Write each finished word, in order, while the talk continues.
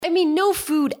mean, no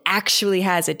food actually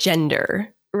has a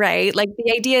gender. Right? Like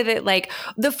the idea that like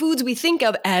the foods we think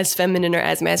of as feminine or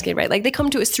as masculine, right? Like they come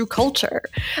to us through culture.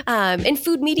 And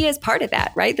food media is part of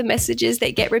that, right? The messages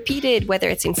that get repeated, whether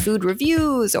it's in food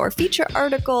reviews or feature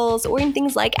articles or in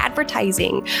things like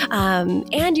advertising.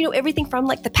 And, you know, everything from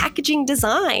like the packaging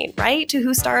design, right? To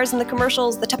who stars in the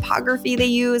commercials, the typography they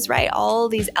use, right? All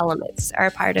these elements are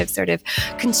a part of sort of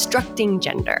constructing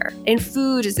gender. And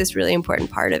food is this really important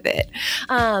part of it.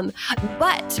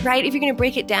 But, right, if you're going to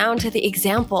break it down to the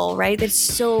example, right, that's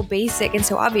so basic and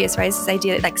so obvious, right? It's this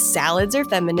idea that like salads are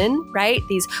feminine, right?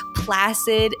 These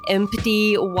placid,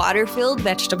 empty, water-filled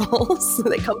vegetables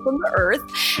that come from the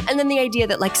earth. And then the idea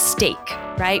that like steak,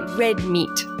 right? Red meat,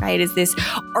 right? Is this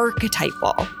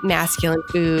archetypal masculine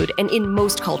food. And in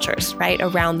most cultures, right,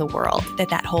 around the world,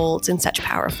 that holds in such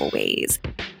powerful ways.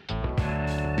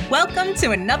 Welcome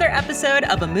to another episode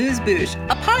of Amuse Bouche,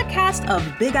 a podcast of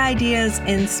big ideas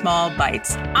in small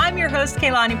bites. I'm your host,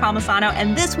 Keilani Palmisano,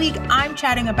 and this week I'm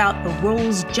chatting about the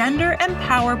roles gender and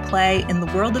power play in the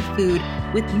world of food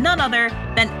with none other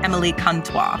than Emily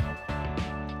Contois.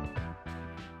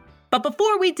 But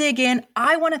before we dig in,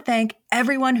 I want to thank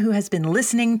everyone who has been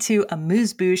listening to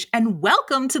Amuse Bouche and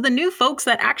welcome to the new folks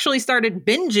that actually started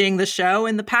binging the show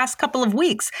in the past couple of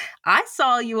weeks. I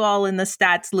saw you all in the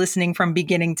stats listening from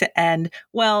beginning to end.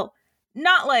 Well,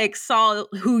 not like saw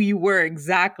who you were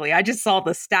exactly. I just saw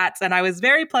the stats and I was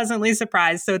very pleasantly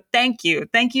surprised. So thank you.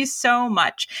 Thank you so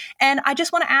much. And I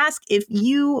just want to ask, if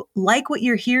you like what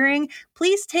you're hearing,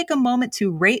 please take a moment to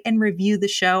rate and review the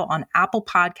show on Apple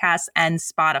Podcasts and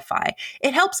Spotify.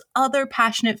 It helps other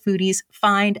passionate foodies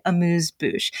find Amuse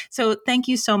Bouche. So thank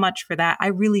you so much for that. I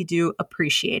really do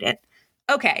appreciate it.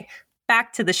 Okay,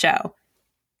 back to the show.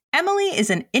 Emily is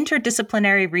an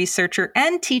interdisciplinary researcher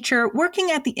and teacher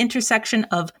working at the intersection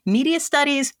of media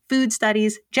studies, food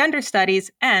studies, gender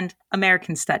studies, and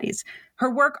American studies.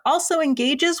 Her work also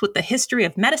engages with the history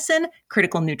of medicine,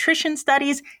 critical nutrition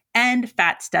studies, and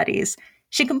fat studies.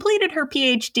 She completed her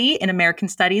PhD in American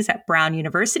Studies at Brown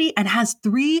University and has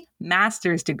 3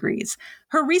 master's degrees.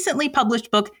 Her recently published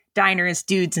book, Diners,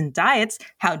 Dudes, and Diets: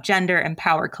 How Gender and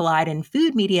Power Collide in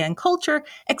Food, Media, and Culture,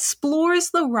 explores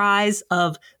the rise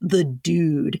of the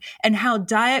dude and how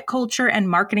diet culture and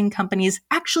marketing companies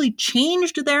actually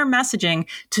changed their messaging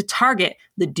to target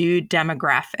the dude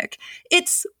demographic.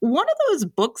 It's one of those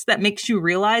books that makes you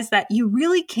realize that you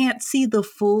really can't see the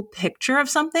full picture of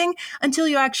something until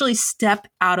you actually step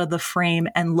out of the frame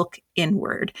and look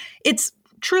inward. It's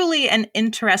truly an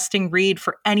interesting read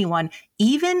for anyone,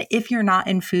 even if you're not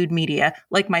in food media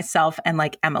like myself and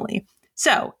like Emily.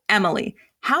 So, Emily,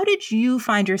 how did you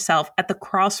find yourself at the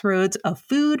crossroads of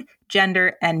food,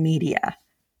 gender, and media?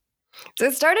 So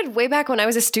it started way back when I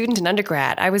was a student in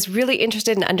undergrad. I was really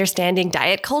interested in understanding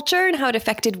diet culture and how it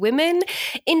affected women,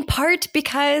 in part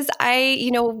because I,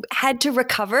 had to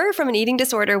recover from an eating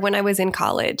disorder when I was in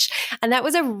college. And that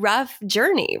was a rough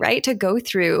journey, right, to go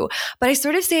through. But I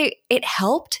sort of say it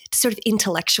helped to sort of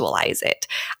intellectualize it.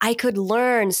 I could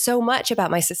learn so much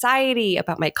about my society,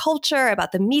 about my culture,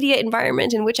 about the media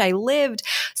environment in which I lived,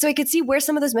 so I could see where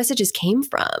some of those messages came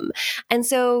from. And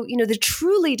so, the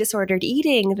truly disordered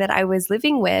eating that I was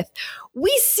living with, we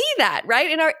see that,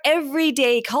 right? In our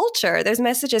everyday culture, those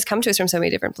messages come to us from so many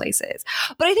different places.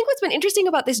 But I think what's been interesting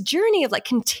about this journey of like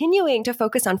continuing to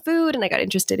focus on food, and I got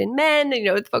interested in men,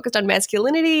 focused on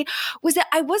masculinity, was that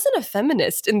I wasn't a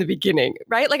feminist in the beginning,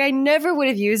 right? Like I never would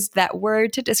have used that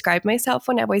word to describe myself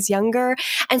when I was younger.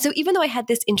 And so even though I had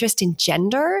this interest in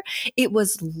gender, it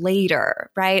was later,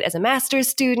 right? As a master's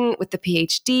student with the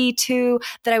PhD too,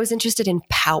 that I was interested in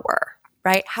power.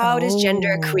 Right? How does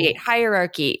gender create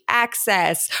hierarchy,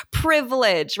 access,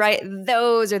 privilege, right?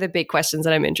 Those are the big questions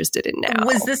that I'm interested in now.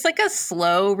 Was this like a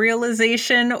slow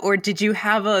realization, or did you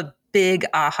have a big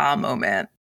aha moment?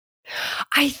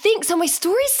 I think so. My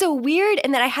story's so weird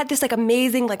in that I had this like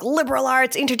amazing like liberal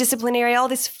arts, interdisciplinary, all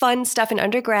this fun stuff in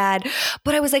undergrad,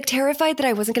 but I was like terrified that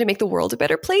I wasn't going to make the world a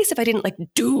better place if I didn't like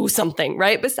do something,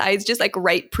 right? Besides just like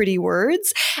write pretty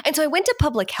words. And so I went to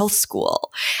public health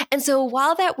school. And so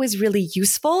while that was really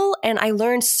useful and I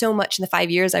learned so much in the 5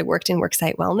 years I worked in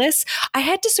worksite wellness, I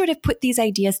had to sort of put these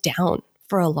ideas down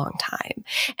for a long time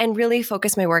and really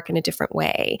focus my work in a different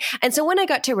way. And so when I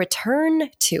got to return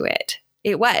to it,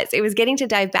 It was. It was getting to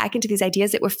dive back into these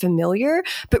ideas that were familiar,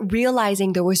 but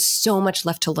realizing there was so much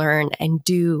left to learn and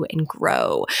do and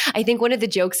grow. I think one of the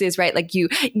jokes is, right, like you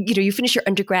finish your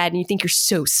undergrad and you think you're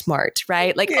so smart,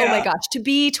 right? Like, oh my gosh, to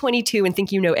be 22 and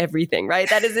think you know everything, right?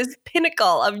 That is this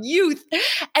pinnacle of youth.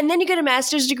 And then you get a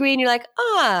master's degree and you're like,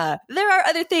 there are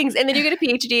other things. And then you get a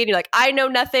PhD and you're like, I know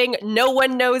nothing. No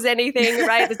one knows anything,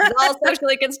 right? This is all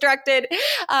socially constructed.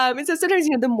 And so sometimes,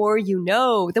 the more you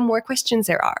know, the more questions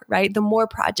there are, right? The more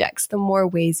projects, the more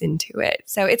ways into it.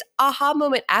 So it's aha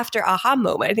moment after aha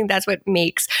moment. I think that's what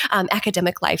makes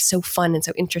academic life so fun and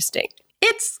so interesting.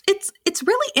 It's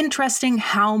really interesting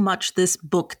how much this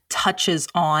book touches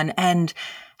on and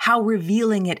how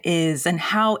revealing it is and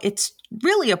how it's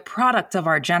really a product of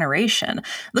our generation.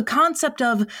 The concept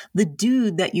of the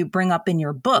dude that you bring up in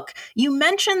your book, you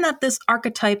mentioned that this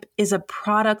archetype is a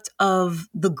product of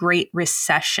the Great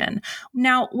Recession.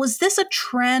 Now, was this a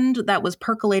trend that was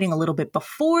percolating a little bit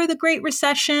before the Great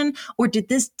Recession, or did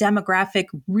this demographic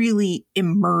really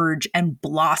emerge and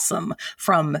blossom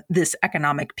from this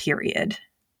economic period?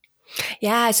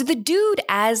 Yeah. So the dude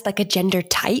as like a gender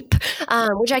type,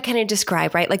 which I kind of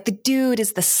describe, right? Like the dude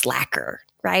is the slacker,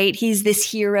 right? He's this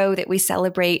hero that we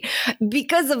celebrate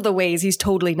because of the ways he's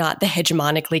totally not the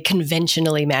hegemonically,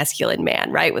 conventionally masculine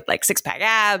man, right? With like six-pack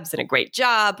abs and a great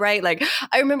job, right? Like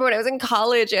I remember when I was in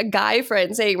college, a guy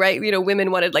friend saying, right, women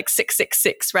wanted like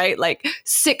 666, right? Like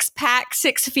 6-pack,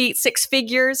 6 feet, 6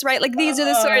 figures, right? Like these are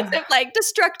the sorts of like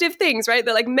destructive things, right?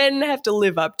 That like men have to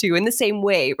live up to in the same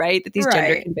way, right? That these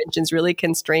gender conventions really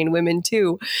constrain women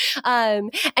too.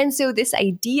 And so this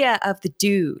idea of the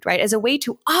dude, right, as a way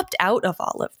to opt out of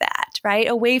all of that, right?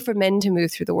 A way for men to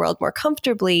move through the world more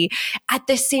comfortably at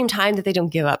the same time that they don't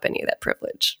give up any of that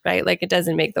privilege, right? Like it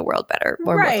doesn't make the world better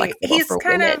or more flexible He's for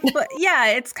kind women.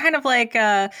 It's kind of like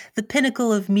the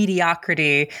pinnacle of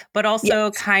mediocrity, but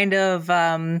also kind of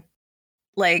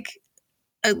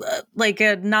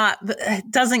not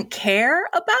doesn't care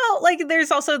about, like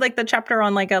there's also like the chapter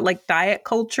on like diet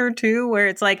culture too, where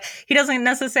it's like he doesn't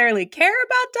necessarily care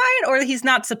about diet, or he's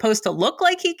not supposed to look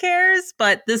like he cares,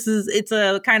 but it's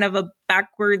a kind of a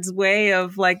backwards way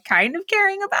of like kind of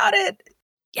caring about it.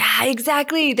 Yeah,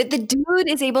 exactly. That the dude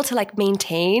is able to like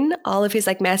maintain all of his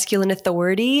like masculine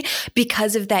authority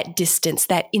because of that distance,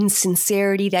 that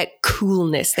insincerity, that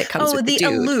coolness that comes with the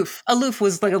dude. Aloof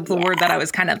was like the word that I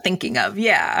was kind of thinking of.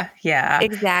 Yeah.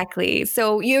 Exactly.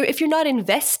 So if you're not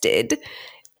invested,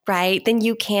 right, then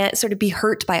you can't sort of be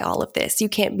hurt by all of this. You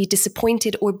can't be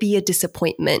disappointed or be a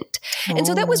disappointment. And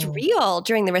so that was real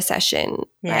during the recession,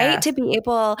 right? To be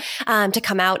able to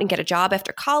come out and get a job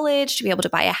after college, to be able to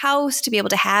buy a house, to be able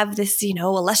to have this,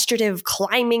 illustrative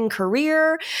climbing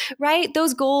career, right?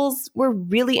 Those goals were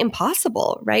really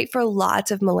impossible, right, for lots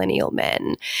of millennial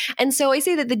men. And so I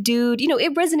say that the dude,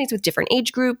 it resonates with different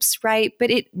age groups, right?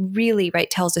 But it really, right,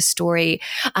 tells a story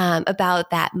about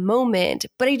that moment.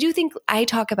 But I do think I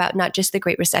talk about not just the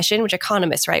Great Recession, which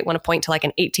economists, right, want to point to like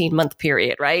an 18-month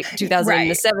period, right?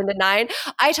 2007 to 9.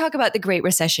 I talk about the Great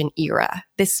Recession era,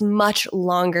 this much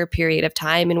longer period of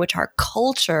time in which our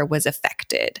culture was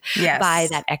affected by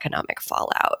that economic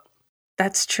fallout.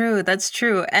 That's true.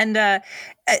 And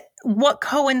what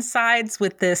coincides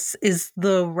with this is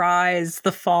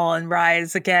the fall and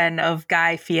rise again of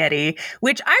Guy Fieri,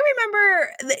 which I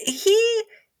remember he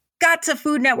got to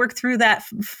Food Network through that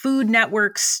Food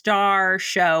Network star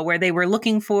show where they were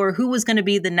looking for who was going to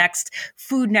be the next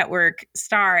Food Network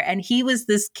star. And he was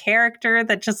this character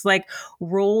that just like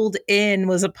rolled in,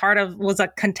 was a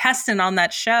contestant on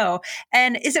that show.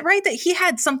 And is it right that he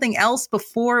had something else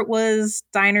before it was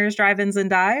Diners, Drive-Ins, and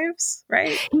Dives,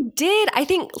 right? He did. I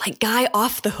think like Guy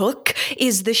Off the Hook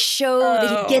is the show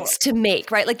that he gets to make,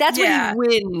 right? Like that's what he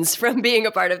wins from being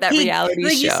a part of that reality show.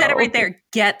 You said it right there,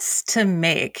 gets to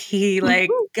make. He like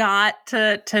got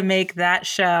to make that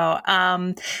show.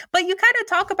 But you kind of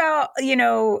talk about,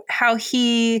 how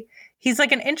he's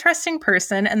like an interesting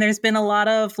person. And there's been a lot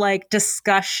of like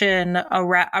discussion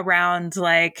around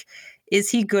like, is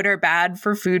he good or bad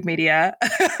for food media?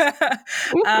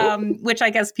 Which I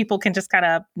guess people can just kind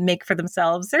of make for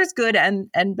themselves. There's good and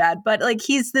bad, but like,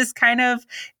 he's this kind of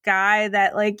guy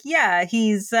that like,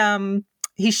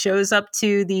 he shows up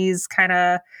to these kind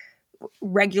of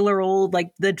regular old, like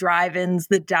the drive-ins,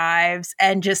 the dives,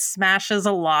 and just smashes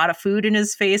a lot of food in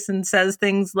his face and says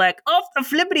things like off the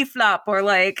flippity flop, or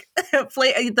like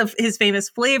his famous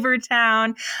Flavor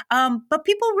Town. But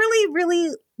people really,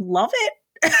 really love it.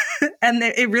 And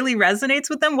it really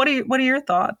resonates with them. What are your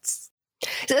thoughts?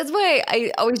 So that's why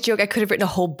I always joke I could have written a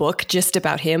whole book just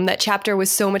about him. That chapter was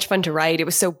so much fun to write. It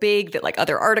was so big that like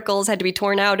other articles had to be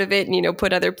torn out of it and,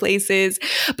 put other places.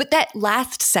 But that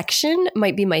last section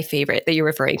might be my favorite that you're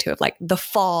referring to, of like the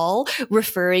fall,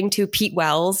 referring to Pete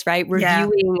Wells, right?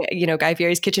 Reviewing, Guy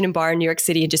Fieri's Kitchen and Bar in New York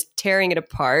City and just tearing it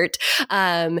apart.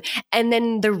 And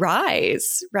then the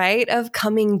rise, right, of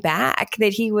coming back,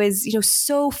 that he was,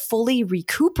 so fully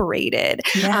recuperated,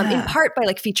 in part by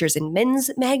like features in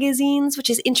men's magazines, which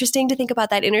is interesting to think about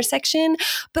that intersection,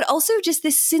 but also just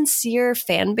this sincere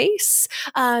fan base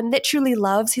that truly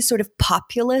loves his sort of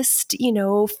populist,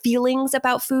 feelings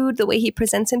about food, the way he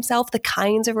presents himself, the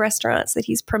kinds of restaurants that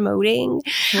he's promoting.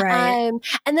 Right.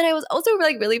 And then I was also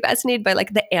like really fascinated by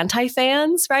like the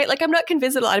anti-fans, right? Like I'm not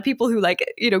convinced that a lot of people who like,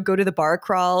 go to the bar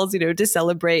crawls, to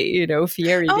celebrate,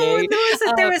 Fieri Day.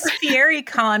 There was Fieri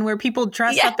Con where people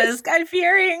dress up as Guy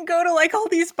Fieri and go to like all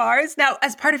these bars. Now,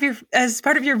 as part of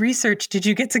your research, did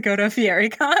you get to go to a Fieri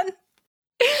Con?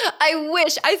 I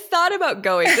wish. I thought about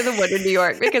going to the one in New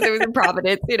York because it was in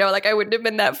Providence, like I wouldn't have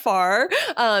been that far,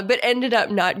 but ended up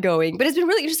not going. But it's been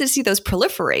really interesting to see those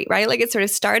proliferate, right? Like it sort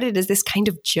of started as this kind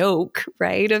of joke,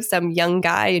 right, of some young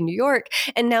guy in New York.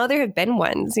 And now there have been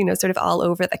ones, sort of all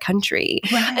over the country.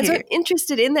 Right. And so I'm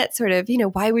interested in that sort of,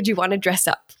 why would you want to dress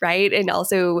up, right? And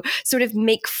also sort of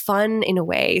make fun in a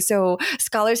way. So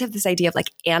scholars have this idea of like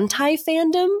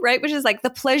anti-fandom, right? Which is like the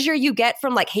pleasure you get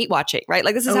from like hate watching, right?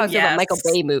 Like this is how I feel about Michael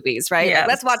Bay movies, right? Yes. Like,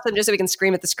 let's watch them just so we can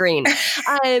scream at the screen.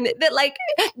 That like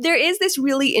there is this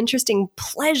really interesting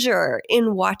pleasure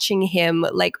in watching him,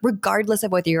 like regardless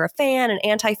of whether you're a fan, an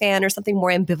anti-fan, or something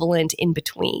more ambivalent in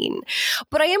between.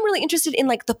 But I am really interested in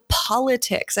like the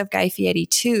politics of Guy Fieri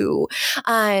too.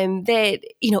 That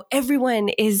everyone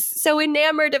is so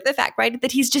enamored of the fact, right,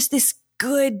 that he's just this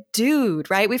good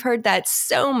dude, right? We've heard that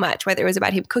so much, whether it was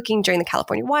about him cooking during the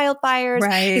California wildfires,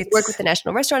 his work with the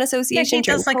National Restaurant Association. He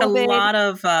does like COVID. A lot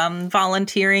of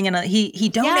volunteering, and he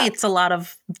donates a lot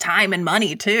of time and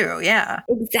money too. Yeah,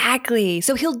 exactly.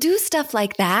 So he'll do stuff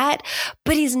like that,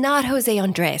 but he's not Jose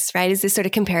Andres, right? Is this sort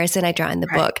of comparison I draw in the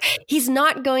book. He's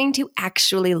not going to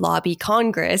actually lobby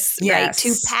Congress, right,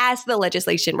 to pass the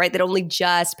legislation, right, that only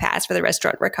just passed for the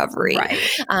restaurant recovery,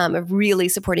 of really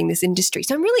supporting this industry.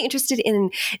 So I'm really interested in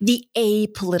the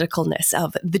apoliticalness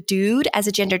of the dude as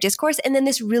a gender discourse, and then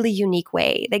this really unique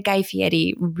way that Guy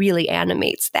Fieri really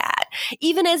animates that,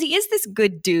 even as he is this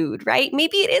good dude, right?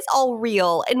 Maybe it is all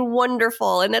real and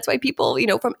wonderful, and that's why people,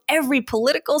 from every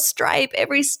political stripe,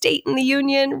 every state in the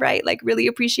union, right, like really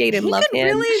appreciate and love him. He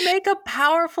could really make a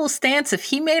powerful stance. If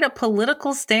he made a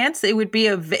political stance, it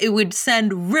would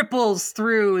send ripples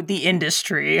through the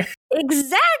industry.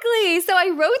 Exactly. So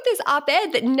I wrote this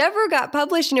op-ed that never got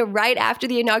published, right after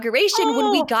the inauguration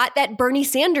when we got that Bernie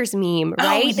Sanders meme,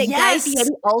 right? That Guy Fieri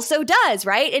also does,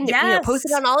 right? And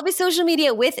posted on all of his social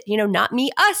media with, not me,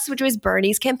 us, which was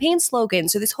Bernie's campaign slogan.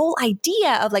 So this whole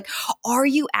idea of like, are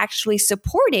you actually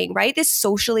supporting, right, this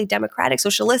socialist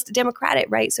democratic,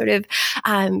 right, sort of,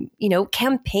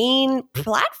 campaign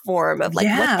platform of like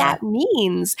what that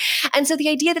means. And so the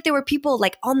idea that there were people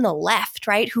like on the left,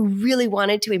 right, who really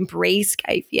wanted to embrace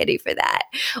Guy Fieri for that,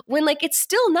 when like it's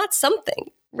still not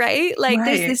something, right? Like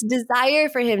there's this desire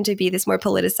for him to be this more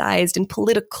politicized and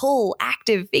political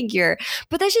active figure,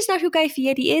 but that's just not who Guy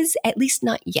Fieri is, at least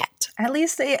not yet. At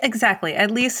least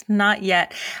not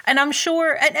yet. And I'm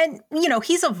sure, and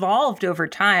he's evolved over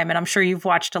time, and I'm sure you've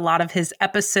watched a lot of his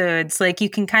episodes. Like you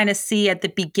can kind of see at the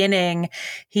beginning,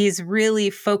 he's really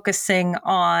focusing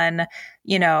on,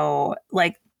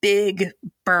 like big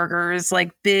burgers,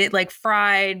 like big, like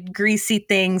fried, greasy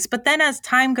things. But then as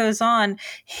time goes on,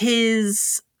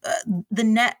 his the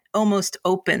net almost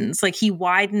opens, like he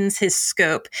widens his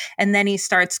scope, and then he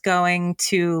starts going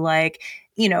to like,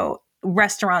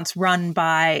 restaurants run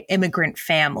by immigrant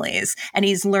families, and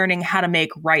he's learning how to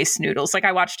make rice noodles. Like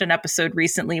I watched an episode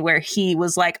recently where he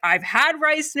was like, I've had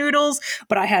rice noodles,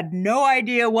 but I had no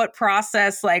idea what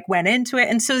process like went into it.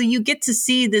 And so you get to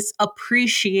see this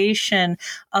appreciation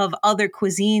of other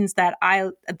cuisines that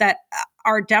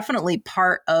are definitely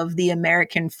part of the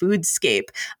American foodscape.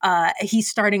 He's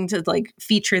starting to like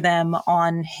feature them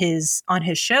on his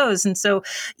shows. And so,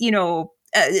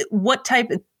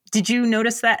 did you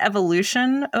notice that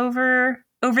evolution over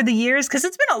the years? Because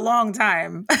it's been a long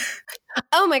time.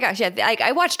 Oh my gosh, yeah.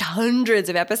 I watched hundreds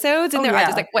of episodes, and I was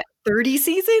just like, 30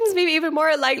 seasons, maybe even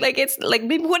more. Like it's like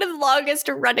maybe one of the longest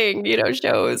running,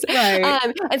 shows. Right.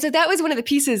 And so that was one of the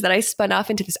pieces that I spun off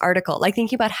into this article, like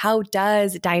thinking about how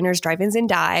does Diners, Drive-Ins, and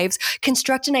Dives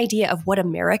construct an idea of what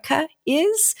America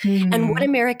is and what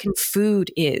American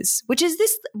food is, which is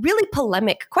this really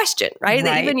polemic question, right?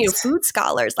 That even, food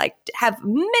scholars like have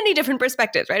many different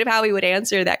perspectives, right, of how we would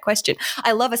answer that question.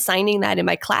 I love assigning that in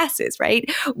my classes, right?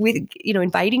 With,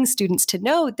 inviting students to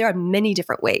know there are many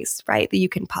different ways, right, that you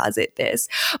can posit this.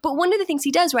 But one of the things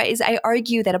he does, right, is I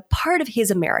argue that a part of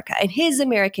his America and his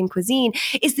American cuisine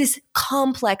is this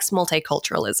complex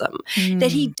multiculturalism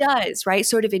that he does, right,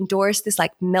 sort of endorse this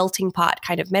like melting pot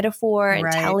kind of metaphor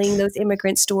and telling those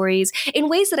immigrant stories in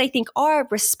ways that I think are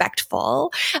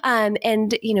respectful and,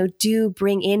 do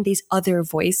bring in these other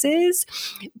voices.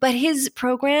 But his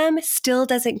program still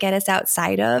doesn't get us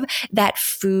outside of that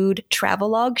food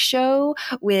travelogue show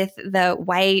with the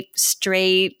white,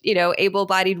 straight,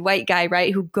 able-bodied white guy,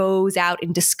 right, who goes out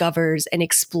and discovers and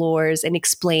explores and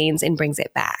explains and brings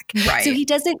it back. Right. So he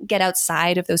doesn't get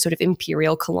outside of those sort of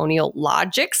imperial colonial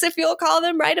logics, if you'll call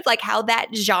them, right, of like how that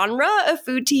genre of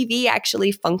food TV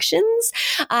actually functions.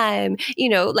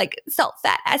 Like salt,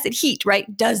 fat, acid, heat,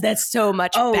 right, does that so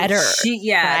much better.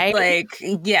 Right?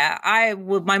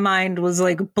 My mind was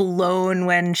like blown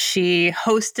when she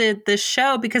hosted the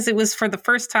show because it was for the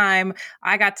first time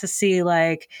I got to see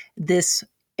like this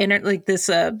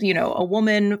a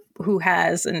woman who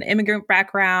has an immigrant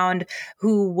background,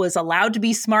 who was allowed to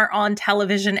be smart on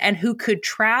television and who could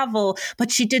travel.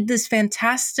 But she did this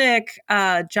fantastic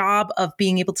job of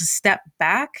being able to step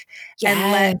back and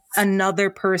let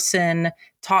another person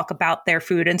talk about their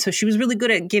food. And so she was really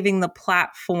good at giving the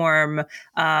platform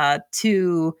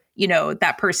to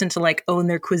that person to like own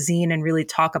their cuisine and really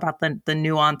talk about the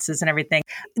nuances and everything.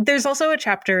 There's also a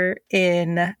chapter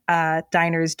in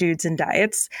Diners, Dudes, and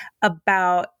Diets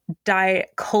about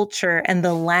diet culture and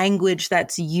the language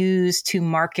that's used to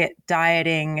market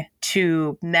dieting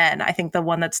to men. I think the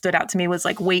one that stood out to me was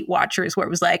like Weight Watchers, where it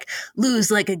was like,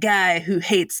 lose like a guy who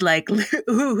hates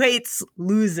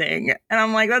losing. And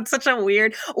I'm like, that's such a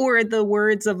weird, or the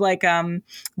words of like the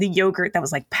yogurt that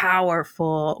was like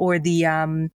powerful, or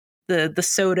the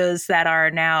sodas that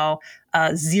are now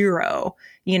zero,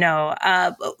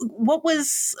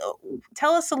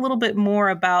 tell us a little bit more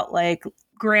about like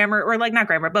grammar, or like not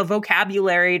grammar, but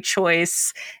vocabulary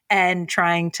choice and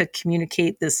trying to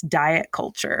communicate this diet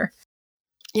culture.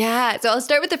 Yeah. So I'll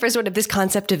start with the first one of this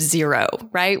concept of zero,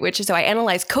 right? So I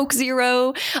analyze Coke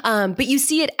Zero, but you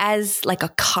see it as like a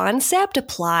concept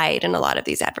applied in a lot of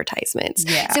these advertisements.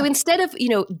 Yeah. So instead of,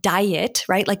 diet,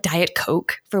 right? Like Diet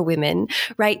Coke for women,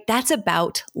 right? That's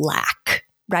about lack.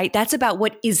 Right? That's about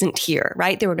what isn't here,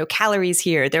 right? There are no calories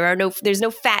here. There's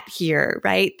no fat here,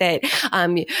 right? That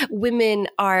women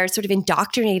are sort of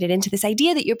indoctrinated into this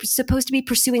idea that you're supposed to be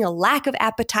pursuing a lack of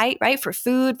appetite, right? For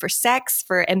food, for sex,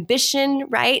 for ambition,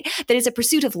 right? That is a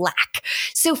pursuit of lack.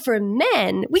 So for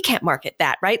men, we can't market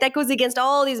that, right? That goes against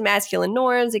all these masculine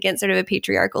norms, against sort of a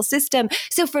patriarchal system.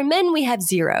 So for men, we have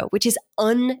zero, which is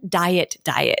undiet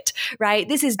diet, right?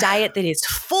 This is diet that is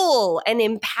full and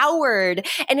empowered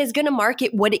and is going to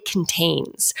market what it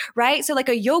contains, right? So like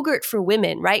a yogurt for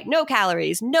women, right? No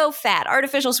calories, no fat,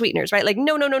 artificial sweeteners, right? Like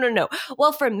no.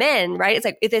 Well, for men, right? It's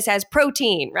like if this has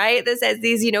protein, right? This has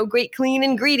these, great clean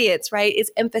ingredients, right?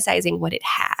 It's emphasizing what it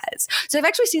has. So I've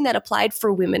actually seen that applied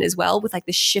for women as well with like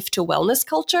the shift to wellness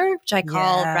culture, which I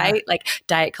call, right? Like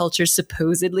diet culture's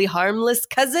supposedly harmless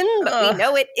cousin, but we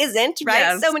know it isn't, right?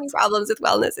 Yes. So many problems with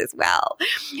wellness as well.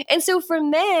 And so for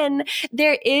men,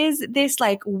 there is this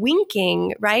like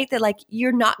winking, right? That like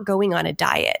you're not going on a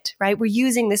diet, right? We're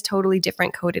using this totally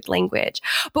different coded language.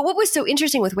 But what was so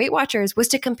interesting with Weight Watchers was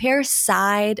to compare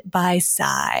side by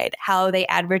side how they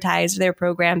advertised their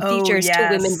program features to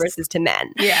women versus to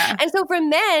men. Yeah. And so for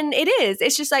men,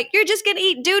 it's just like, you're just going to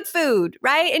eat dude food,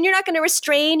 right? And you're not going to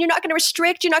restrain, you're not going to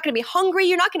restrict, you're not going to be hungry,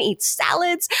 you're not going to eat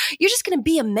salads. You're just going to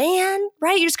be a man,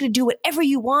 right? You're just going to do whatever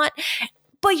you want.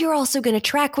 But you're also going to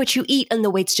track what you eat and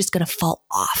the weight's just going to fall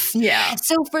off. Yeah.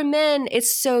 So for men,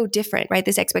 it's so different, right?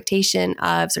 This expectation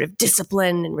of sort of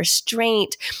discipline and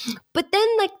restraint. But then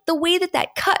like the way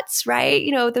that cuts, right?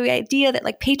 The idea that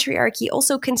like patriarchy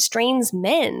also constrains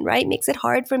men, right? Makes it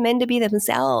hard for men to be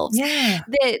themselves. Yeah.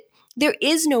 That there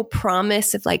is no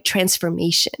promise of like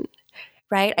transformation.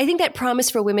 Right? I think that promise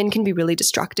for women can be really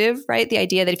destructive, right? The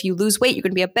idea that if you lose weight, you're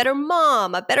going to be a better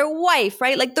mom, a better wife,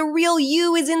 right? Like the real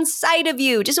you is inside of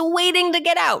you, just waiting to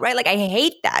get out, right? Like I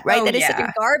hate that, right? That is such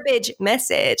a garbage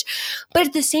message. But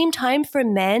at the same time, for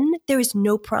men, there is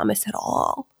no promise at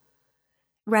all.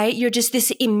 right? You're just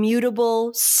this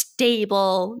immutable,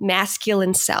 stable,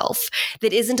 masculine self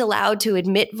that isn't allowed to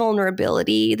admit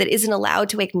vulnerability, that isn't allowed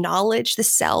to acknowledge the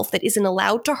self, that isn't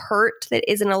allowed to hurt, that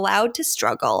isn't allowed to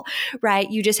struggle, right?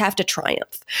 You just have to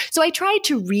triumph. So I tried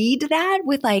to read that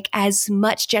with like as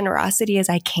much generosity as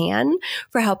I can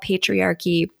for how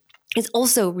patriarchy is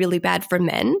also really bad for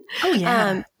men. Oh,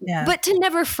 yeah. But to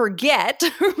never forget,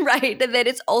 right, that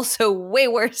it's also way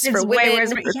worse for women. Way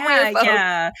worse.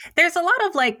 Yeah. There's a lot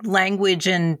of like language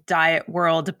in diet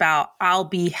world about I'll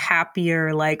be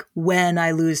happier like when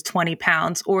I lose 20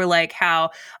 pounds, or like how,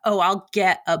 oh, I'll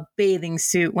get a bathing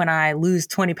suit when I lose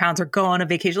 20 pounds or go on a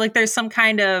vacation. Like there's some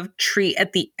kind of treat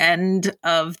at the end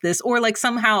of this, or like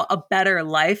somehow a better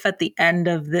life at the end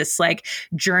of this like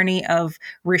journey of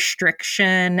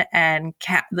restriction and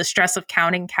the stress of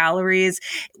counting calories.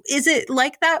 Is it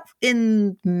like that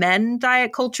in men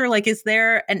diet culture? Like, is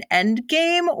there an end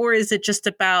game, or is it just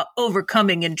about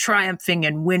overcoming and triumphing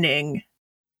and winning?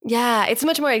 Yeah, it's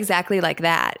much more exactly like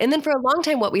that. And then for a long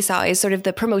time, what we saw is sort of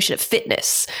the promotion of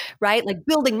fitness, right? Like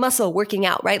building muscle, working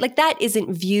out, right? Like that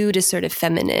isn't viewed as sort of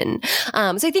feminine.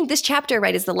 So I think this chapter,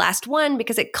 right, is the last one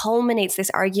because it culminates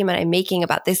this argument I'm making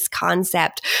about this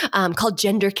concept called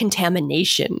gender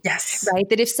contamination. Yes. Right?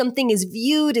 That if something is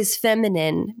viewed as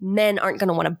feminine, men aren't going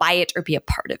to want to buy it or be a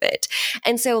part of it.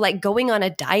 And so like going on a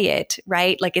diet,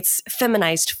 right? Like it's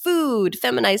feminized food,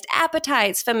 feminized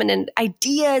appetites, feminine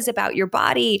ideas about your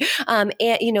body. And,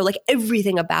 you know, like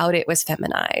everything about it was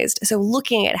feminized. So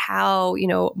looking at how, you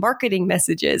know, marketing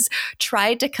messages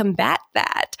tried to combat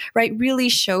that, right, really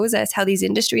shows us how these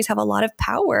industries have a lot of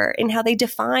power in how they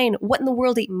define what in the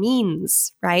world it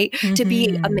means, right, to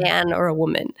be a man or a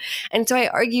woman. And so I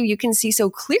argue you can see so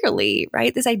clearly,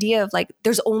 right, this idea of like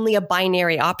there's only a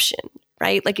binary option.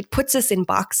 Right? Like it puts us in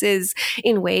boxes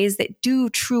in ways that do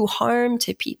true harm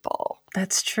to people.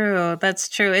 That's true. That's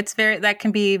true. That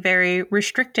can be very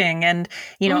restricting. And,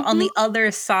 you know, on the other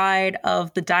side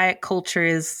of the diet culture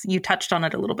is, you touched on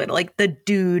it a little bit, like the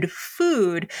dude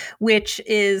food, which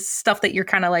is stuff that you're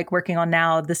kind of like working on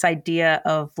now. This idea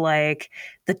of like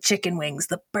the chicken wings,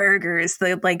 the burgers,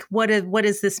 the like, what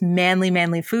is this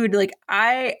manly food? Like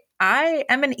I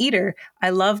am an eater.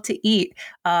 I love to eat.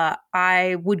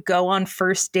 I would go on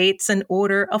first dates and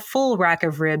order a full rack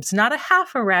of ribs, not a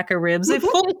half a rack of ribs, a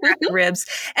full rack of ribs.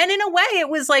 And in a way, it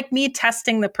was like me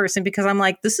testing the person because I'm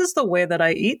like, this is the way that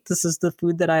I eat. This is the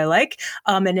food that I like.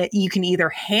 You can either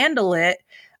handle it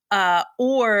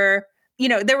or... You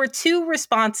know, there were two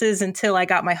responses until I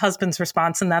got my husband's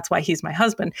response, and that's why he's my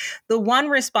husband. The one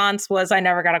response was I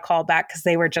never got a call back because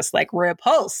they were just like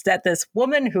repulsed at this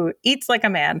woman who eats like a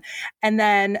man. And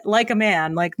then like a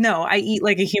man, like, no, I eat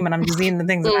like a human. I'm just eating the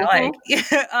things that I like.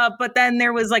 But then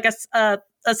there was like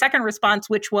a second response,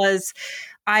 which was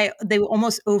they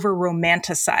almost over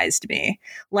romanticized me.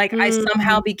 Like I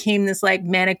somehow became this like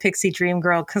manic pixie dream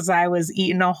girl because I was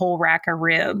eating a whole rack of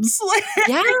ribs.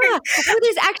 Yeah. Well,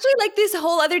 there's actually like this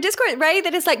whole other discourse, right?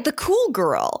 That is like the cool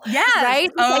girl. Yeah. Right?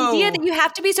 This idea that you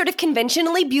have to be sort of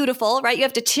conventionally beautiful, right? You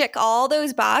have to tick all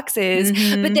those boxes.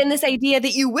 But then this idea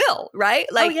that you will,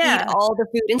 right? Like eat all the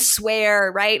food and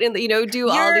swear, right? And, you know, do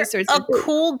all these sorts of things. You're a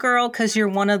cool girl because you're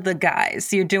one of the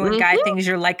guys. You're doing guy things.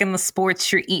 You're liking the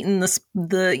sports. You're eating the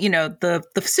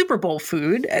Super Bowl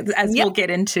food, as we'll get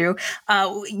into.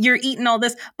 You're eating all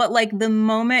this, but like the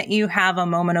moment you have a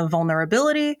moment of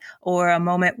vulnerability or a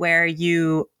moment where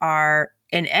you are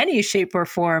in any shape or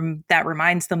form that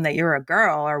reminds them that you're a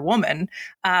girl or woman,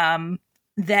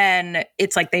 then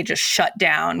it's like they just shut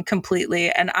down completely.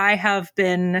 And I have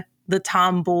been the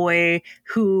tomboy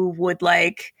who would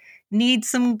like need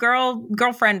some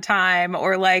girlfriend time,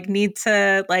 or like need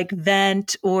to like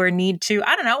vent, or need to,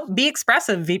 I don't know, be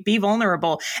expressive, be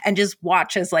vulnerable, and just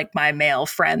watch as like my male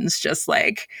friends just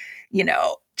like, you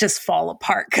know, just fall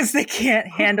apart because they can't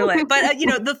handle it. But, you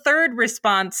know, the third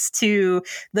response to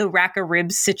the rack of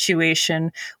ribs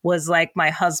situation was like my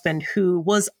husband, who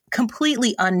was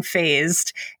completely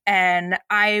unfazed. And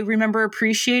I remember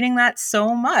appreciating that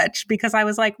so much because I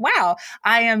was like, wow,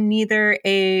 I am neither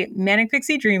a manic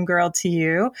pixie dream girl to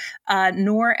you,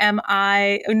 nor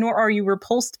are you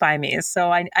repulsed by me.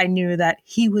 So I knew that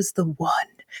he was the one.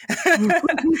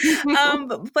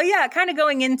 But yeah, kind of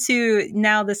going into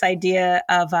now this idea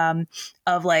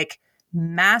of like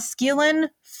masculine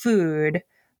food,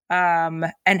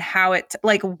 and how it,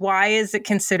 like, why is it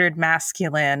considered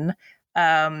masculine?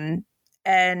 And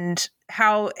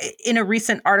how in a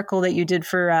recent article that you did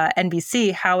for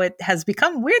NBC, how it has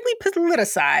become weirdly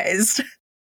politicized.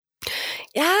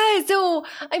 Yeah. So,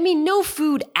 I mean, no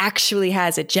food actually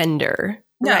has a gender.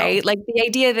 No. right? Like the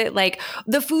idea that like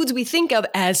the foods we think of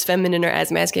as feminine or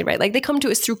as masculine, right? Like they come to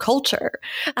us through culture.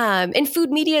 And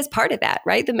food media is part of that,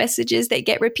 right? The messages that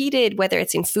get repeated, whether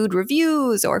it's in food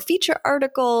reviews or feature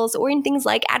articles or in things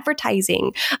like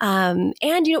advertising. And,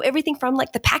 everything from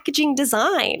like the packaging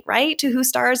design, right? To who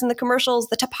stars in the commercials,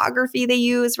 the typography they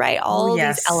use, right? All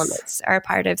these elements are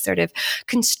part of sort of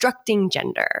constructing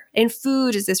gender. And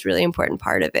food is this really important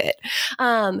part of it.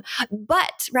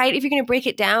 But, right, if you're going to break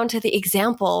it down to the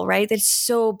example, right, that's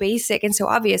so basic and so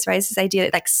obvious, right? It's this idea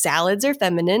that like salads are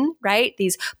feminine, right?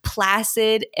 These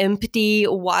placid, empty,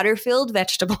 water-filled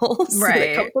vegetables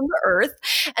that come from the earth.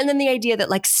 And then the idea that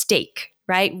like steak,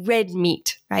 right? Red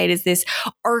meat, right? Is this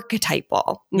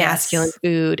archetypal masculine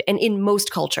food. And in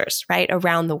most cultures, right?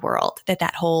 Around the world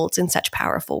that holds in such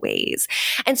powerful ways.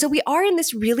 And so we are in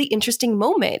this really interesting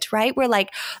moment, right? Where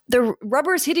like the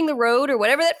rubber's hitting the road or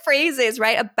whatever that phrase is,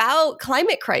 right? About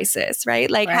climate crisis, right?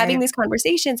 Like having these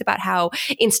conversations about how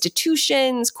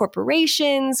institutions,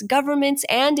 corporations, governments,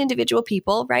 and individual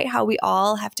people, right? How we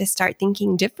all have to start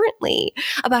thinking differently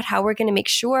about how we're going to make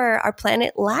sure our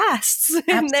planet lasts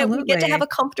and that we get to have a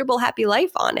comfortable, happy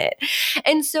life on it.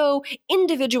 And so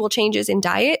individual changes in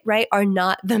diet, right, are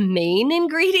not the main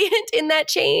ingredient in that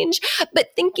change, but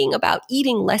thinking about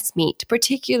eating less meat,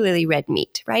 particularly red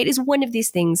meat, right, is one of these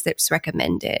things that's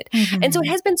recommended. Mm-hmm. And so it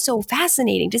has been so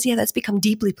fascinating to see how that's become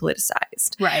deeply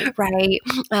politicized, right?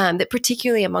 That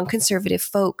particularly among conservative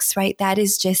folks, right, that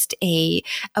is just a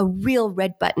real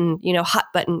red button, hot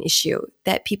button issue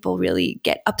that people really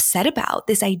get upset about.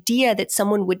 This idea that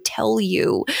someone would tell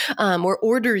you or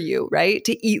order you, right,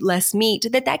 to eat less meat,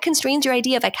 that constrains your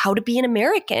idea of like how to be an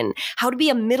American, how to be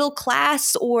a middle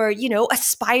class or,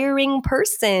 aspiring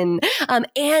person.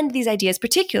 And these ideas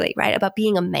particularly, right, about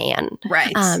being a man,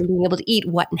 right, being able to eat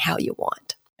what and how you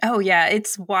want. Oh, yeah.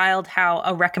 It's wild how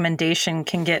a recommendation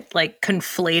can get like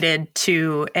conflated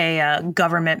to a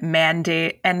government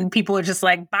mandate and people are just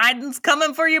like, Biden's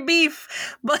coming for your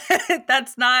beef. But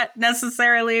that's not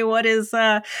necessarily what is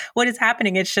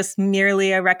happening. It's just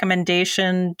merely a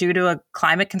recommendation due to a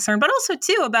climate concern, but also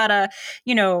too about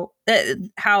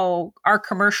how our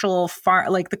commercial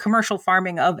the commercial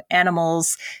farming of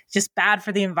animals just bad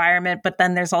for the environment. But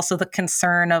then there's also the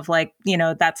concern of like,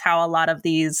 that's how a lot of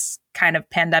these kind of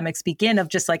pandemics begin, of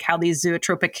just like how these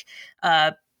zootropic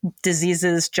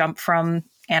diseases jump from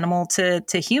animal to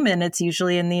human. It's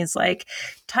usually in these like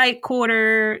tight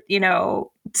quarter,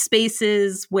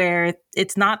 spaces where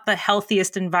it's not the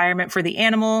healthiest environment for the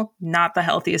animal, not the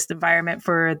healthiest environment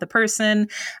for the person.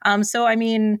 So, I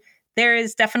mean, there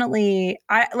is definitely,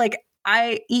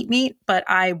 I eat meat, but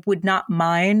I would not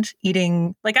mind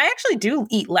eating, I actually do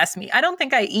eat less meat. I don't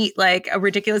think I eat like a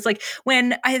ridiculous,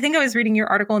 when I think I was reading your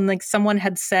article and someone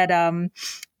had said,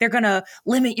 they're going to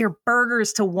limit your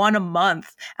burgers to one a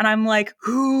month. And I'm like,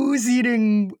 who's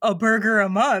eating a burger a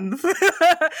month?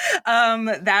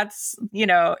 That's,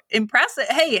 impressive.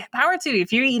 Hey, power to you.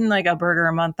 If you're eating like a burger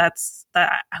a month,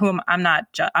 I'm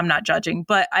not judging,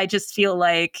 but I just feel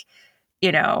like,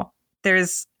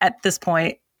 there's at this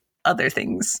point, other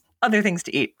things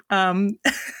to eat.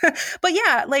 But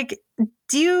yeah,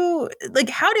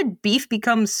 how did beef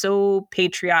become so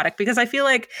patriotic? Because I feel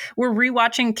like we're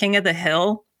rewatching King of the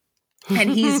Hill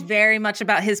and he's very much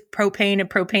about his propane and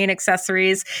propane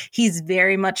accessories. He's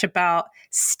very much about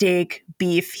steak,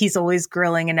 beef. He's always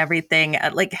grilling and everything.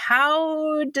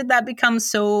 How did that become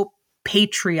so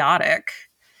patriotic?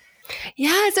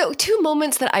 Yeah, so two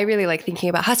moments that I really like thinking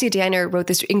about. Hasia Diner wrote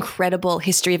this incredible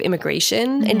history of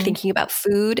immigration and thinking about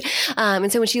food. And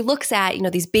so when she looks at,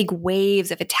 these big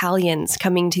waves of Italians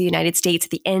coming to the United States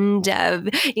at the end of,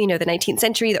 the 19th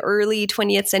century, the early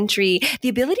 20th century, the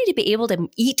ability to be able to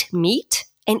eat meat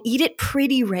and eat it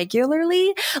pretty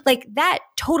regularly, that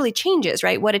totally changes,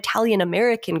 right? What Italian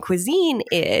American cuisine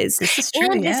is. This is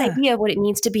true, and this idea of what it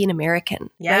means to be an American,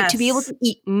 right? To be able to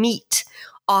eat meat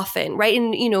often, right?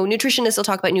 And, nutritionists will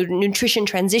talk about nutrition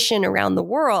transition around the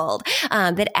world,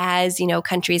 that as,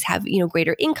 countries have,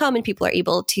 greater income and people are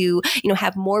able to,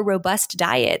 have more robust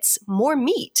diets, more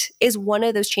meat is one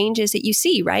of those changes that you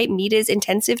see, right? Meat is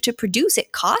intensive to produce.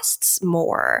 It costs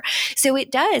more. So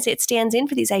it stands in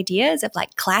for these ideas of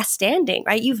class standing,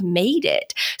 right? You've made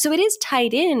it. So it is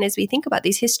tied in as we think about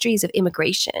these histories of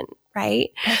immigration right?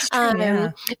 That's true,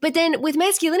 yeah. But then with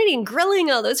masculinity and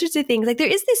grilling, all those sorts of things, like there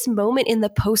is this moment in the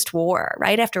post-war,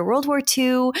 right after World War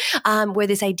II, where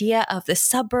this idea of the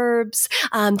suburbs,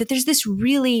 that there's this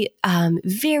really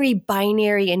very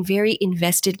binary and very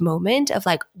invested moment of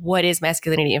like, what is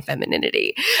masculinity and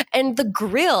femininity? And the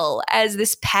grill as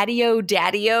this patio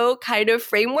daddy-o kind of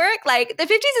framework, like the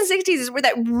 50s and 60s is where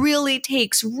that really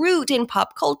takes root in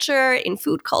pop culture, in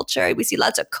food culture. We see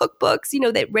lots of cookbooks,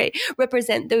 that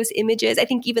represent those images. I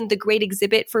think even the great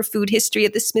exhibit for food history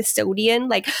at the Smithsonian,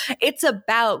 like it's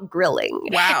about grilling.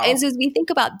 Wow. And so as we think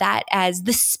about that as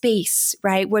the space,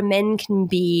 right, where men can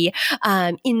be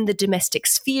in the domestic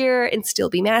sphere and still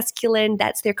be masculine,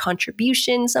 that's their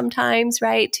contribution sometimes,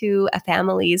 right, to a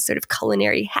family's sort of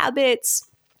culinary habits.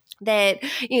 That,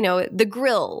 the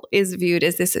grill is viewed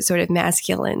as this sort of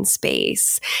masculine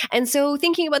space. And so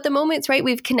thinking about the moments, right,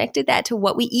 we've connected that to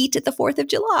what we eat at the 4th of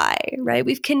July, right?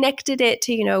 We've connected it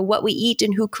to, what we eat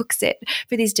and who cooks it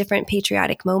for these different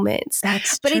patriotic moments. But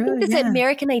true, I think this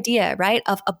American idea, right,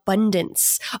 of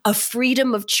abundance, of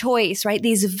freedom of choice, right?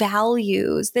 These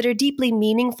values that are deeply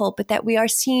meaningful, but that we are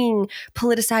seeing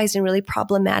politicized in really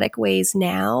problematic ways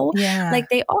now. Yeah. Like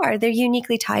they're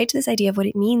uniquely tied to this idea of what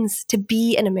it means to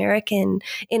be an American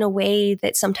in a way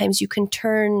that sometimes you can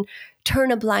turn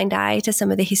a blind eye to some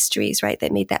of the histories, right,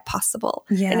 that made that possible.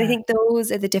 Yeah. And I think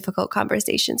those are the difficult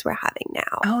conversations we're having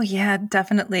now. Oh, yeah,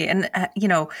 definitely. And,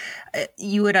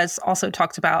 you had also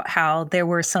talked about how there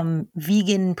were some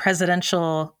vegan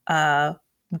presidential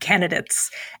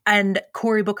candidates, and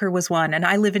Cory Booker was one, and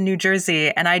I live in New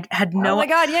Jersey, and I had oh my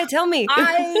God, yeah, tell me.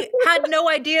 I had no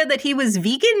idea that he was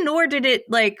vegan, nor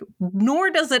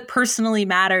does it personally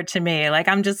matter to me. Like,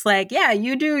 I'm just like, yeah,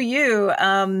 you do you.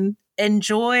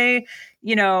 Enjoy,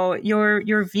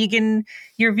 your vegan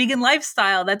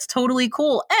lifestyle. That's totally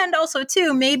cool. And also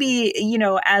too, maybe,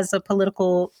 as a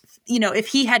political, if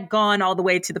he had gone all the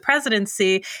way to the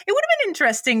presidency, it would have been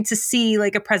interesting to see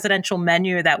like a presidential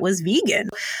menu that was vegan.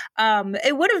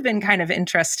 It would have been kind of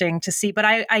interesting to see, but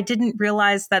I didn't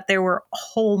realize that there were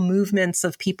whole movements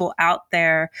of people out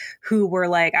there who were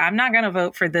like, I'm not going to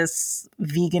vote for this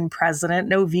vegan president,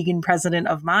 no vegan president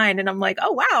of mine. And I'm like,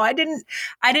 oh, wow, I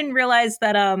didn't realize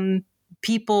that,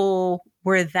 people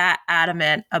were that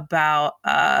adamant about,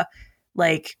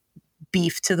 like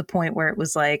beef to the point where it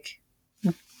was like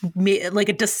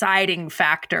a deciding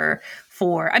factor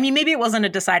for, I mean, maybe it wasn't a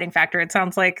deciding factor. It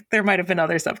sounds like there might have been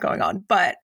other stuff going on,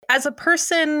 but as a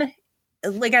person,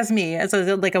 like as me, as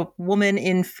a woman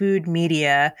in food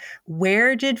media,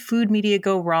 where did food media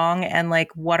go wrong? And like,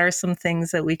 what are some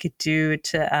things that we could do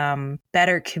to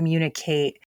better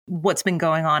communicate what's been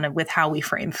going on with how we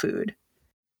frame food?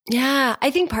 Yeah,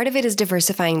 I think part of it is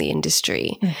diversifying the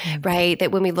industry, right?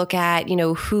 That when we look at,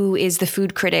 who is the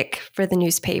food critic for the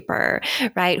newspaper,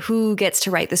 right? Who gets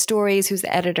to write the stories? Who's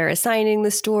the editor assigning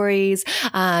the stories?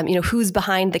 Who's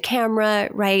behind the camera,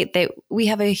 right? That we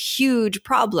have a huge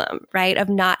problem, right? Of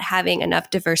not having enough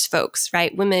diverse folks,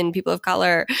 right? Women, people of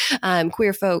color,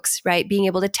 queer folks, right? Being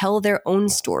able to tell their own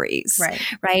stories,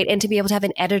 right? And to be able to have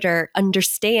an editor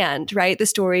understand, right? The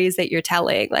stories that you're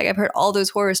telling. Like I've heard all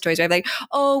those horror stories, right? Like,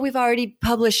 oh, we've already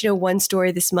published, one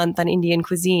story this month on Indian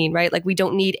cuisine, right? Like we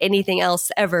don't need anything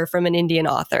else ever from an Indian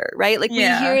author, right? Like we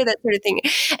hear that sort of thing.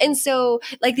 And so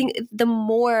like the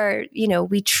more,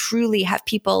 we truly have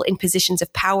people in positions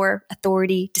of power,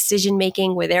 authority,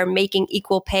 decision-making, where they're making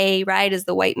equal pay, right? As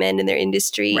the white men in their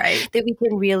industry, that we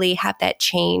can really have that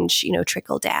change,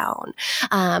 trickle down.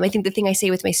 I think the thing I say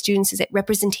with my students is that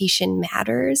representation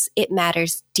matters. It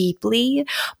matters deeply,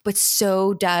 but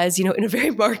so does, in a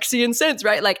very Marxian sense,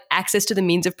 right? Like access to the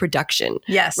means of production.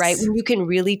 Yes. Right? When you can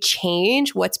really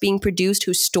change what's being produced,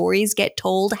 whose stories get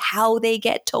told, how they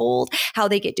get told, how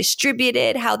they get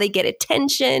distributed, how they get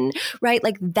attention, right?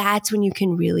 Like that's when you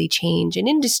can really change an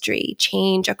industry,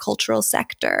 change a cultural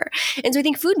sector. And so I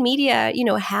think food media,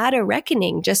 had a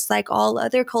reckoning, just like all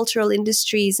other cultural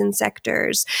industries and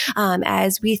sectors,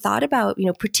 as we thought about,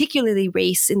 particularly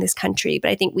race in this country.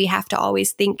 But I think we have to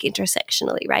always think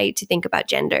intersectionally, right? To think about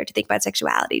gender, to think about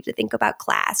sexuality, to think about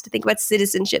class, to think about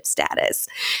citizenship status.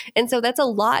 And so that's a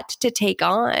lot to take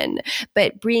on,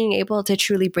 but being able to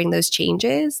truly bring those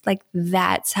changes, like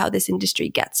that's how this industry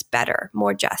gets better,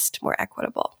 more just, more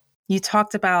equitable. You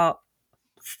talked about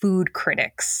food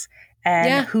critics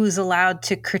and who's allowed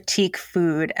to critique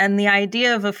food. And the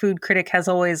idea of a food critic has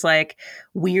always like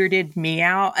weirded me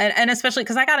out. And especially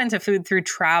because I got into food through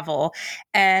travel,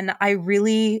 and I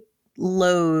really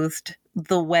loathed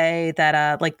the way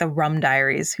that like the Rum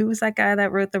Diaries. Who was that guy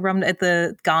that wrote the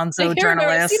Gonzo journalist?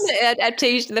 I've seen the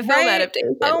adaptation, the film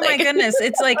adaptation. Oh my goodness.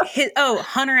 It's like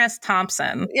Hunter S.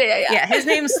 Thompson. Yeah. His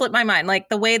name slipped my mind. Like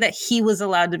the way that he was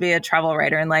allowed to be a travel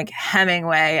writer, and like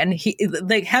Hemingway, and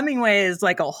Hemingway is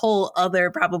like a whole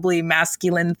other probably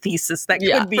masculine thesis that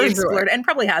could be explored and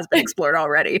probably has been explored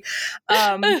already.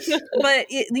 But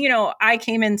I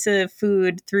came into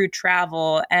food through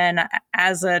travel, and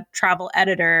as a travel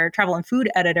and food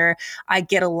editor, I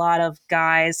get a lot of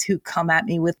guys who come at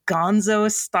me with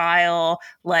Gonzo style,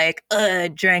 like,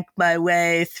 drank my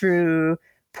way through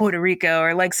Puerto Rico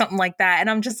or like something like that. And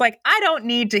I'm just like, I don't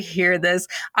need to hear this.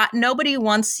 Nobody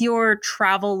wants your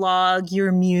travel log,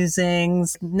 your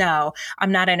musings. No,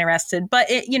 I'm not interested. But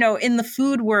in the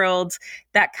food world,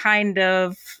 that kind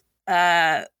of,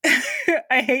 I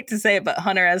hate to say it, but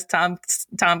Hunter S.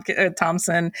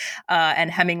 Thompson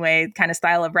and Hemingway kind of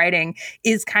style of writing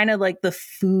is kind of like the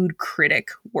food critic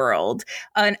world.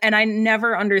 And I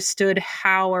never understood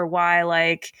how or why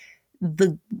like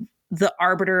the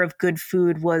arbiter of good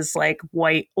food was like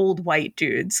old white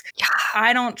dudes. Yeah.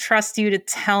 I don't trust you to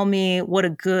tell me what a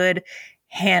good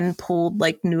hand pulled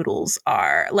like noodles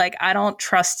are. Like, I don't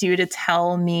trust you to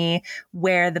tell me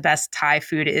where the best Thai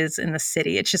food is in the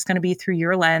city. It's just going to be through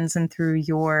your lens and through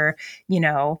your,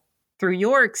 through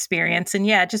your experience. And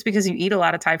yeah, just because you eat a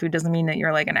lot of Thai food doesn't mean that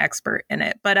you're like an expert in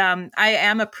it. But I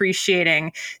am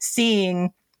appreciating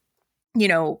seeing,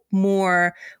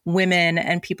 more women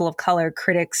and people of color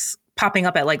critics popping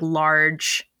up at like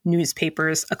large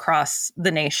newspapers across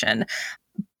the nation.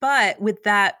 But with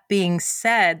that being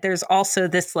said, there's also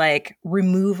this like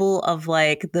removal of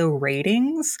like the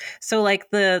ratings. So like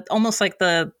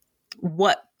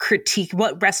what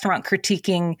restaurant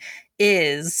critiquing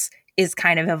is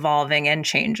kind of evolving and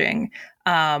changing.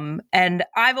 And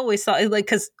I've always thought, like,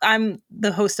 because I'm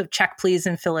the host of Check Please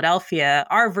in Philadelphia,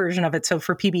 our version of it, so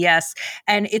for PBS,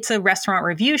 and it's a restaurant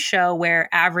review show where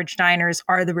average diners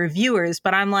are the reviewers.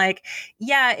 But I'm like,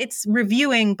 yeah, it's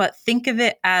reviewing, but think of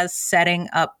it as setting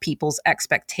up people's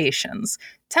expectations.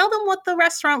 Tell them what the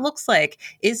restaurant looks like.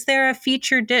 Is there a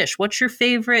featured dish? What's your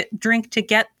favorite drink to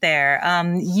get there?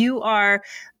 You are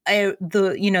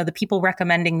the people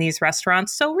recommending these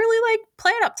restaurants. So really like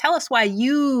play it up. Tell us why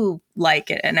you like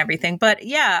it and everything. But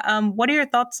yeah, what are your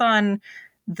thoughts on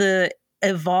the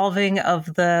evolving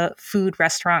of the food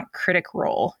restaurant critic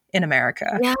role in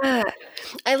America? Yeah.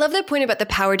 I love that point about the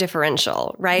power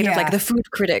differential, right? Yeah. Of like the food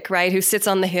critic, right? Who sits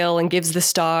on the hill and gives the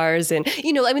stars. And,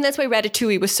 that's why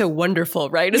Ratatouille was so wonderful,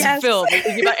 right? As a film.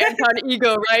 Thinking about Anton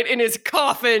Ego, right? In his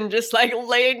coffin, just like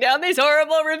laying down these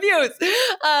horrible reviews.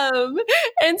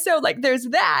 And so like there's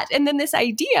that. And then this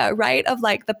idea, right? Of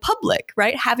like the public,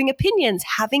 right? Having opinions,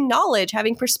 having knowledge,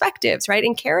 having perspectives, right?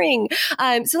 And caring.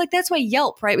 So like that's why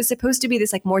Yelp, right? Was supposed to be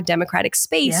this like more democratic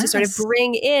space to sort of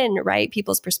bring in, right?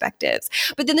 People's perspectives.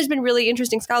 But then there's been really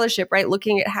interesting scholarship, right?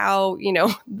 Looking at how,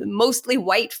 mostly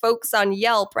white folks on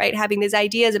Yelp, right? Having these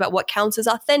ideas about what counts as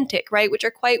authentic, right? Which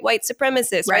are quite white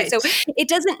supremacist, right? So it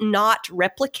doesn't not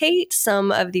replicate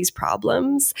some of these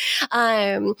problems.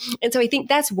 And so I think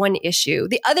that's one issue.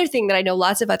 The other thing that I know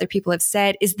lots of other people have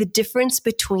said is the difference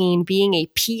between being a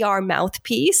PR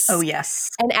mouthpiece. Oh,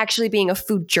 yes. And actually being a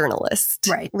food journalist,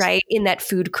 right? In that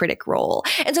food critic role.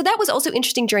 And so that was also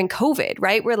interesting during COVID,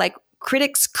 right? Where like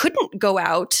critics couldn't go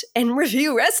out and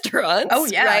review restaurants. Oh,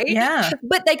 yeah. Right? Yeah.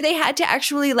 But like they had to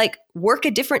actually like work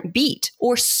a different beat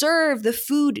or serve the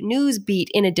food news beat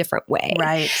in a different way.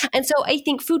 Right. And so I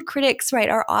think food critics, right,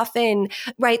 are often,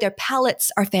 right, their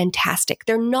palates are fantastic.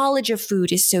 Their knowledge of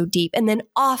food is so deep. And then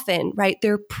often, right,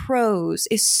 their prose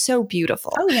is so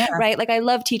beautiful. Oh, yeah. Right. Like I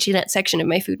love teaching that section of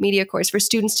my food media course for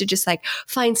students to just like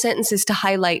find sentences to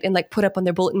highlight and like put up on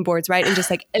their bulletin boards, right? And just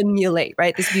like emulate,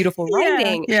 right, this beautiful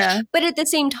writing. Yeah. But at the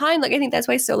same time, like I think that's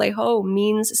why Soleil Ho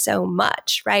means so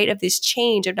much, right? Of this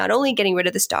change of not only getting rid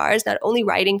of the stars, not only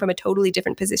writing from a totally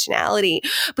different positionality,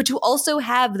 but to also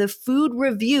have the food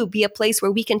review be a place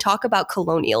where we can talk about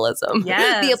colonialism, be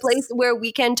a place where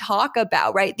we can talk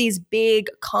about, right, these big,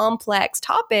 complex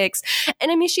topics.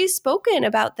 And I mean, she's spoken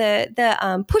about the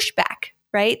pushback,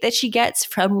 right, that she gets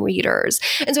from readers.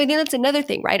 And so I think that's another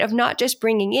thing, right, of not just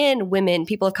bringing in women,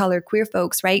 people of color, queer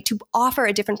folks, right, to offer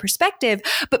a different perspective,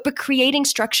 but creating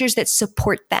structures that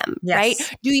support them, right?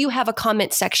 Do you have a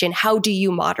comment section? How do you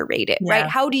moderate it, right?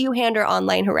 How do you handle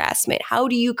online harassment? How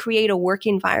do you create a work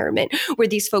environment where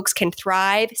these folks can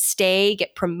thrive, stay,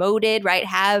 get promoted, right,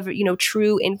 have,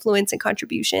 true influence and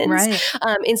contributions,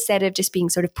 instead of just being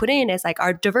sort of put in as like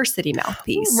our diversity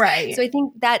mouthpiece. Right. So I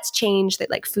think that's change that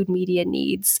like food media needs.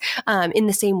 needs in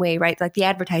the same way, right? Like the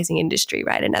advertising industry,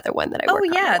 right? Another one that I work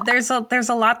on. There's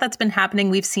a lot that's been happening.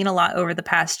 We've seen a lot over the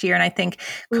past year. And I think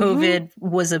COVID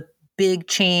was a big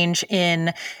change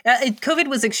in COVID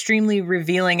was extremely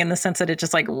revealing in the sense that it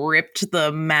just like ripped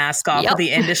the mask off of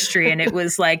the industry. And it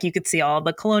was like, you could see all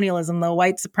the colonialism, the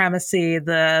white supremacy,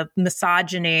 the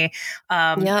misogyny,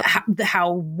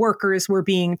 how workers were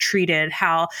being treated,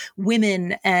 how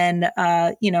women and,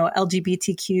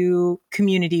 LGBTQ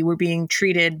community were being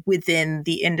treated within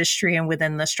the industry and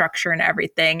within the structure and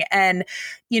everything. And,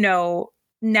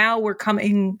 now we're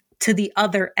coming to the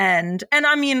other end. And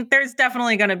I mean, there's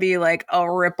definitely going to be like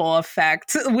a ripple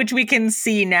effect, which we can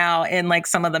see now in like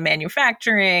some of the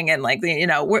manufacturing and like,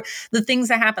 the things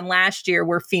that happened last year,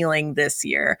 we're feeling this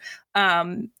year.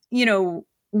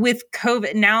 With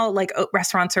COVID now, like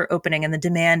restaurants are opening and the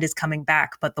demand is coming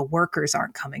back, but the workers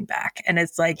aren't coming back. And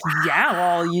it's like,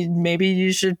 maybe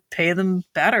you should pay them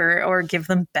better or give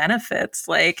them benefits.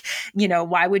 Like,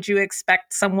 why would you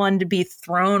expect someone to be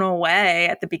thrown away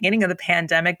at the beginning of the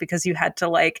pandemic because you had to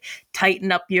like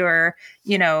tighten up your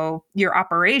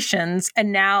operations?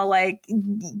 And now like,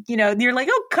 you're like,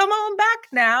 oh, come on back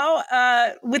now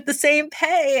with the same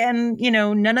pay and,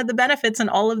 none of the benefits and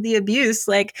all of the abuse.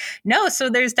 Like, no. So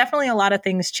there's definitely a lot of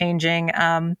things changing.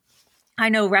 I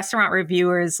know restaurant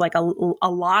reviewers, like a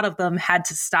lot of them had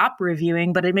to stop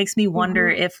reviewing, but it makes me wonder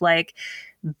if like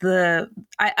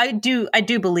I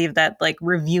do believe that like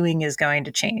reviewing is going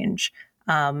to change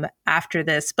after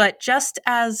this. But just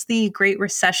as the Great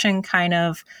Recession kind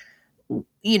of,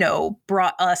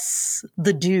 brought us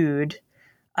the dude,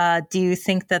 do you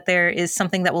think that there is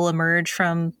something that will emerge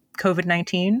from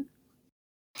COVID-19?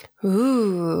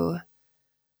 Ooh.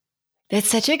 That's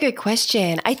such a good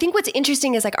question. I think what's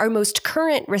interesting is like our most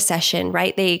current recession,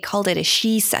 right? They called it a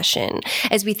she-cession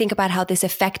as we think about how this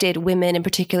affected women and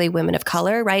particularly women of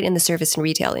color, right? In the service and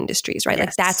retail industries, right? Yes.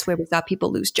 Like that's where we saw people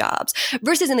lose jobs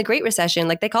versus in the Great Recession,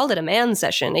 like they called it a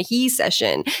man-cession, a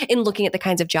he-cession in looking at the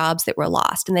kinds of jobs that were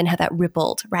lost and then how that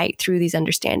rippled, right? Through these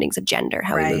understandings of gender,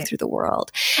 how we move through the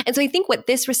world. And so I think what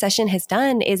this recession has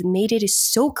done is made it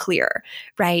so clear,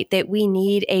 right? That we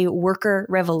need a worker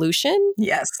revolution.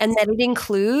 Yes. And that it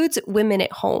includes women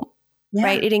at home,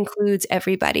 right? It includes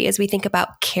everybody as we think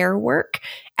about care work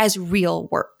as real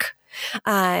work.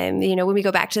 When we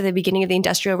go back to the beginning of the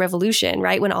Industrial Revolution,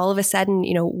 right? When all of a sudden,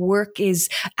 work is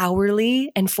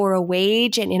hourly and for a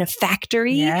wage and in a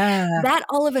factory, that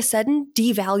all of a sudden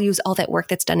devalues all that work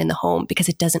that's done in the home because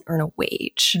it doesn't earn a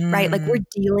wage, right? Like we're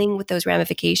dealing with those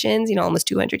ramifications, almost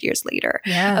 200 years later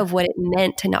of what it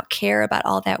meant to not care about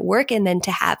all that work and then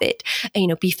to have it,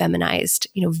 be feminized,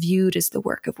 viewed as the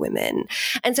work of women.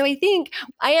 And so I think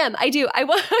I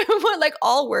want like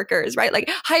all workers, right? Like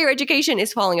higher education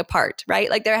is falling apart. Right?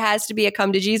 Like there has to be a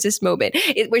come to Jesus moment.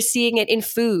 We're seeing it in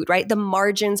food, right? The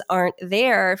margins aren't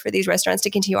there for these restaurants to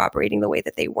continue operating the way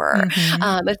that they were.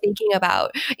 Of thinking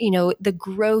about, the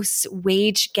gross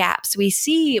wage gaps we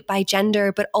see by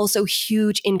gender, but also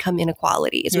huge income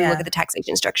inequality as we look at the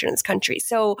taxation structure in this country.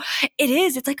 So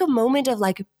it's like a moment of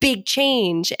like big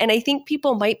change. And I think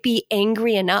people might be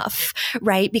angry enough,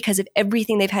 right? Because of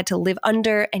everything they've had to live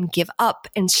under and give up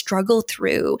and struggle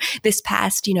through this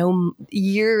past,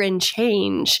 year and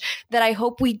change, that I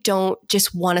hope we don't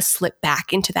just want to slip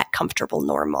back into that comfortable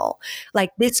normal.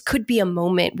 Like this could be a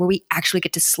moment where we actually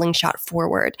get to slingshot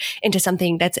forward into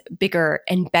something that's bigger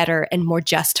and better and more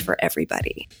just for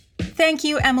everybody. Thank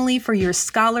you, Emily, for your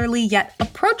scholarly yet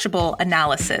approachable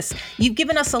analysis. You've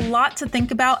given us a lot to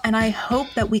think about, and I hope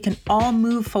that we can all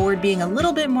move forward being a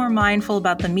little bit more mindful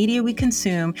about the media we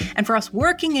consume. And for us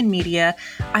working in media,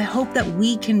 I hope that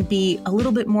we can be a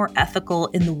little bit more ethical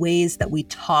in the ways that we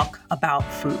talk about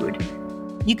food.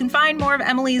 You can find more of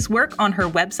Emily's work on her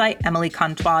website,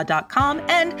 emilycomtois.com,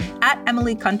 and at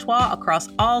Emily Comtois across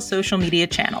all social media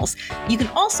channels. You can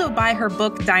also buy her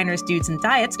book, Diners, Dudes, and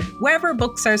Diets, wherever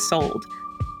books are sold.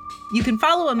 You can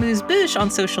follow Amuse Bouche on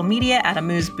social media at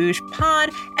Amuse Bouche Pod,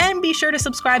 and be sure to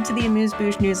subscribe to the Amuse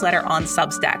Bouche newsletter on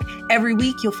Substack. Every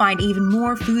week, you'll find even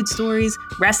more food stories,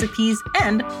 recipes,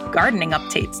 and gardening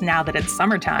updates now that it's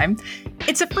summertime.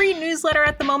 It's a free newsletter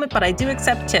at the moment, but I do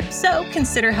accept tips, so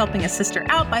consider helping a sister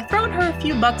out by throwing her a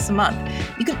few bucks a month.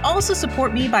 You can also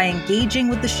support me by engaging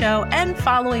with the show and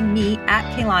following me at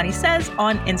Kaylani Says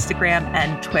on Instagram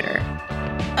and Twitter.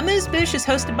 Amuse Bouche is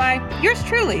hosted by yours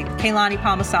truly, Kaylani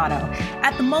Palmisano.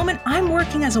 At the moment, I'm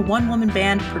working as a one-woman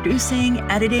band, producing,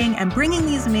 editing, and bringing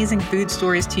these amazing food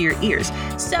stories to your ears.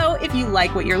 So if you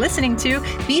like what you're listening to,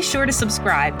 be sure to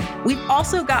subscribe. We've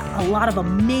also got a lot of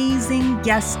amazing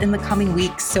guests in the coming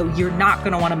weeks, so you're not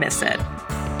going to want to miss it.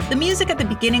 The music at the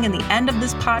beginning and the end of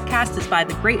this podcast is by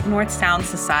the Great North Sound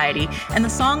Society, and the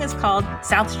song is called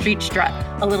South Street Strut,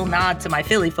 a little nod to my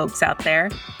Philly folks out there.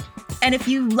 And if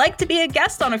you'd like to be a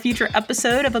guest on a future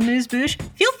episode of Amuse Bouche,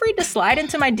 feel free to slide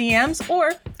into my DMs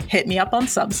or hit me up on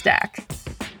Substack.